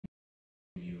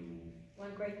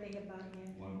great thing about you.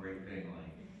 One great thing,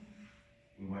 like,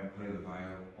 we might play the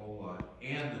viola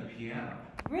and the piano.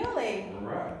 Really?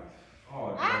 Right.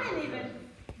 Oh, I didn't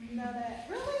even know that.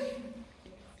 Really?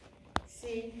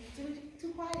 See, too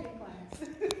quiet in class.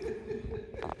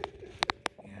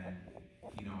 And,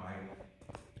 you know,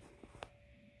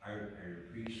 I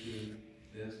appreciate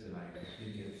this, and I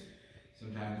think it's,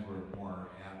 sometimes we're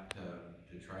more apt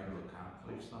to try to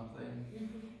accomplish something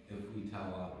if we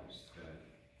tell others that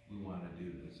we want to do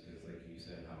this, because like you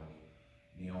said, how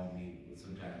Naomi would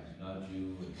sometimes nudge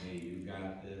you and, hey, you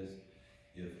got this.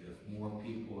 If more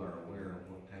people are aware of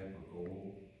what type of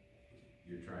goal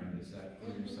you're trying to set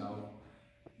for yourself,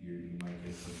 you might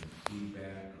get some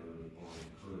feedback or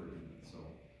encouragement. So,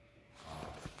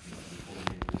 you know, before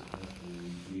we dismiss, will we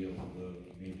be able to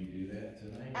maybe do that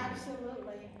tonight?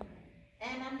 Absolutely.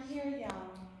 And I'm here,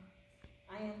 y'all.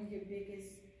 I am your biggest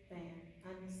fan,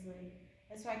 honestly.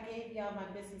 That's why I gave y'all my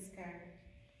business card.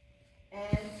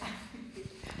 And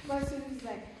my students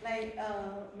like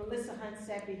Melissa Hunt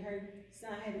Sappy, her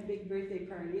son had a big birthday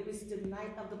party. It was the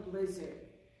night of the blizzard.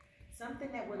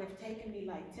 Something that would have taken me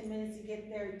like 10 minutes to get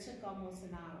there, it took almost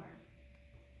an hour.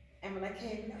 And we're like,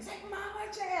 hey, I was like,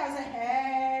 Mama Jay. I was like,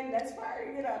 hey, let's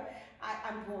party, you know.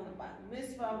 I'm going to bar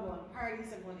mitzvah, I'm going to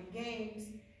parties, I'm going to games,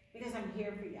 because I'm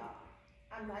here for y'all.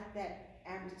 I'm not that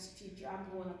average teacher. I'm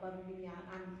going above and beyond.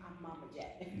 I'm Mama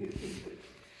Jay.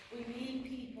 We need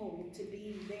people to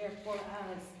be there for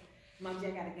us. Mom,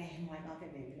 Jay got a game. I'm like,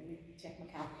 okay, baby, let me check my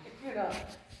calendar. You know.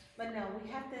 But no, we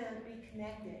have to be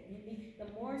connected. You need,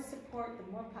 the more support,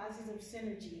 the more positive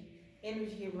synergy,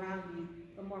 energy around you,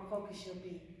 the more focused you'll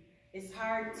be. It's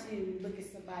hard to look at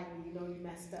somebody when you know you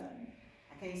messed up.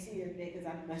 I can't see you today because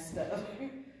I'm messed up.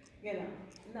 You know.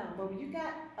 No, but when you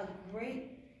got a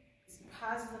great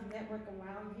positive network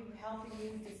around you, helping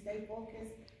you to stay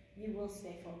focused, you will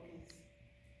stay focused.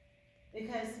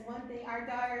 Because one thing, our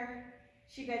daughter,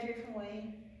 she graduated from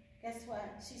Wayne. Guess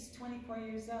what? She's 24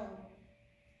 years old.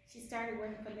 She started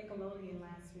working for Nickelodeon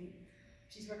last week.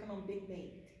 She's working on Big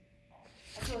Bait.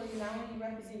 I told you, not only you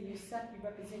represent yourself, you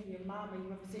represent your mama, you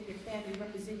represent your family, you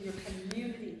represent your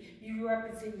community, you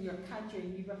represent your country,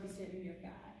 and you represent your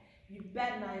God. You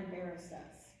better not embarrass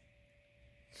us.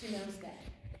 She knows that.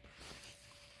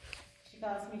 She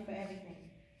calls me for everything.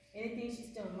 Anything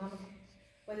she's doing, Mama,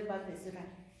 what about this?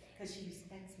 Because she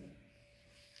respects me.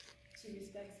 She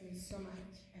respects me so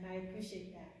much, and I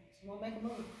appreciate that. She won't make a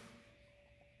move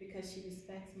because she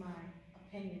respects my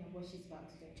opinion of what she's about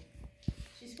to do.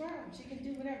 She's grown. She can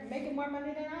do whatever, making more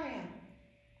money than I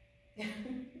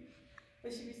am.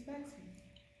 But she respects me.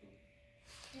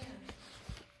 Yeah.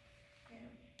 Yeah.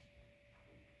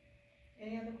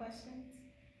 Any other questions?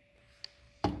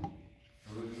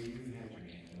 Olivia, you had your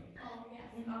hand up. Oh, yes.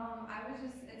 It's not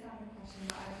a question,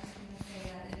 but I was just going to say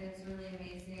that it is really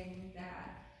amazing that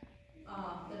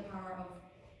the power of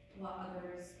what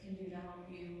others can do to help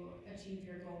you achieve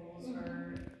your goals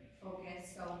or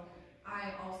focus. So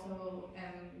I also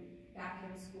am back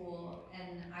in school,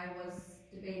 and I was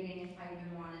debating if I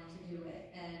even wanted to do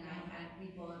it, and I had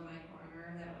people in my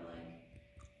corner that were like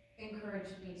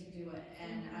encouraged me to do it,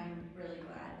 and I'm really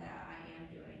glad that I am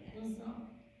doing it. So.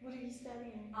 What are you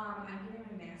studying? I'm doing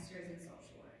a master's in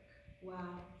social work.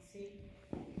 Wow. See?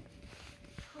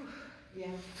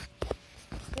 Yeah.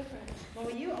 It's different. But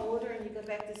when you're older and you go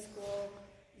back to school,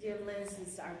 your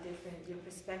lenses are different. Your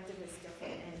perspective is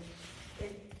different. And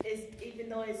it is, even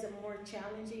though it's more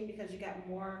challenging because you got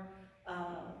more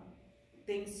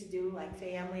things to do, like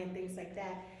family and things like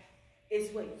that,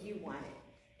 it's what you wanted.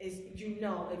 Is, you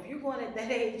know, if you're going at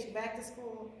that age back to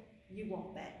school, you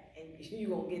want that. And you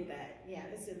won't get that. Yeah,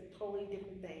 it's a totally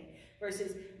different thing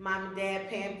versus mom and dad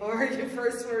paying for your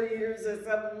first 4 years or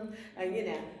something. You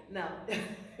know, no,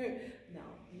 no,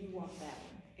 you want that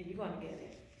one, and you're gonna get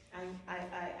it.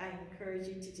 I encourage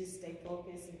you to just stay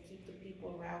focused and keep the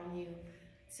people around you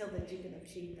so that you can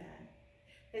achieve that.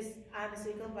 It's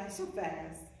honestly, it goes by so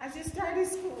fast. I just started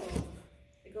school.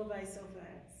 It goes by so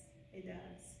fast. It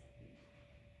does.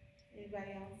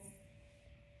 Anybody else?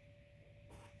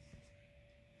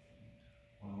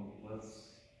 Well,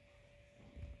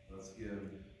 let's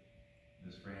give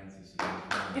Ms. Francis a